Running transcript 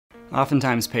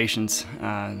Oftentimes patients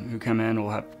who come in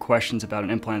will have questions about an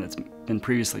implant that's been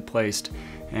previously placed,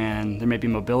 and there may be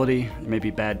mobility, there may be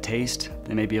bad taste,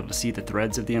 they may be able to see the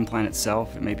threads of the implant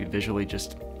itself, it may be visually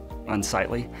just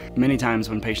unsightly. Many times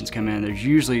when patients come in, there's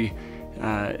usually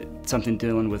something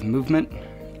dealing with movement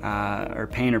or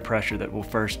pain or pressure that will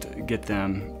first get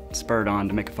them spurred on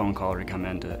to make a phone call or to come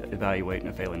in to evaluate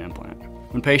a failing implant.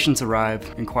 When patients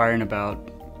arrive inquiring about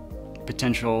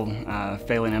potential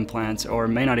failing implants or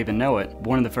may not even know it,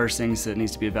 one of the first things that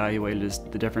needs to be evaluated is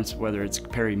the difference whether it's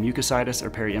perimucositis or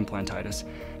periimplantitis.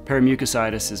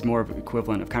 Perimucositis is more of an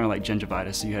equivalent of kind of like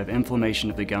gingivitis, so you have inflammation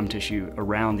of the gum tissue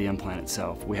around the implant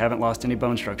itself. We haven't lost any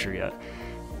bone structure yet,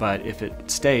 but if it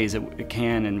stays, it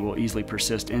can and will easily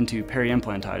persist into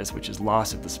periimplantitis, which is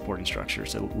loss of the supporting structure,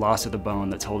 so loss of the bone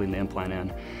that's holding the implant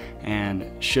in.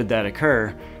 And should that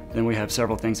occur, then we have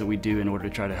several things that we do in order to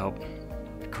try to help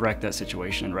correct that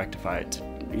situation and rectify it, to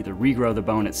either regrow the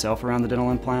bone itself around the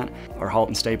dental implant or halt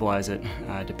and stabilize it,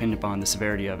 depending upon the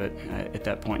severity of it at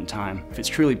that point in time. If it's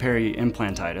truly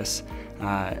periimplantitis,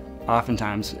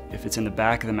 oftentimes, if it's in the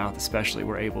back of the mouth especially,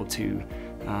 we're able to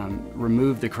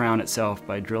remove the crown itself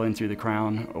by drilling through the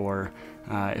crown, or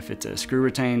if it's a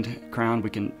screw-retained crown, we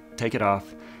can take it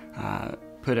off,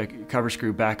 put a cover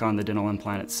screw back on the dental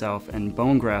implant itself and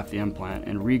bone graft the implant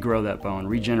and regrow that bone,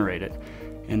 regenerate it.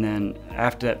 And then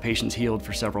after that patient's healed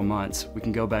for several months, we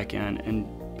can go back in and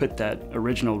put that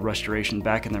original restoration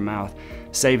back in their mouth,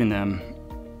 saving them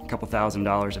a couple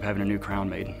 $1,000s of having a new crown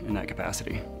made in that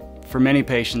capacity. For many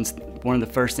patients, one of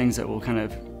the first things that will kind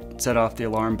of set off the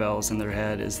alarm bells in their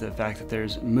head is the fact that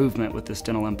there's movement with this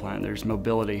dental implant, there's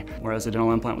mobility. Whereas the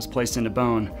dental implant was placed into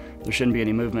bone, there shouldn't be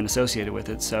any movement associated with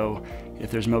it. So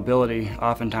if there's mobility,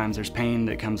 oftentimes there's pain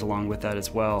that comes along with that as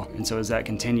well. And so as that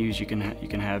continues, you can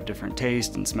have different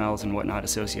tastes and smells and whatnot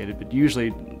associated. But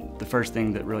usually the first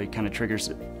thing that really kind of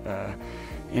triggers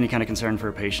any kind of concern for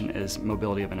a patient is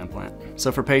mobility of an implant.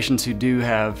 So for patients who do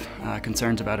have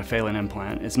concerns about a failing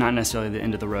implant, it's not necessarily the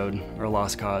end of the road or a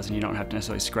lost cause, and you don't have to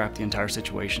necessarily scrap the entire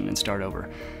situation and start over.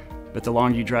 But the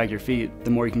longer you drag your feet,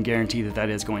 the more you can guarantee that that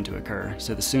is going to occur.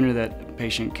 So the sooner that a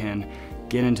patient can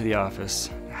get into the office,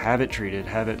 have it treated,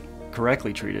 have it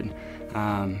correctly treated,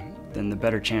 then the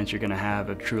better chance you're going to have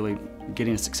of truly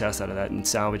getting a success out of that and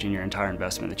salvaging your entire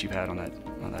investment that you've had on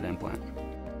that implant.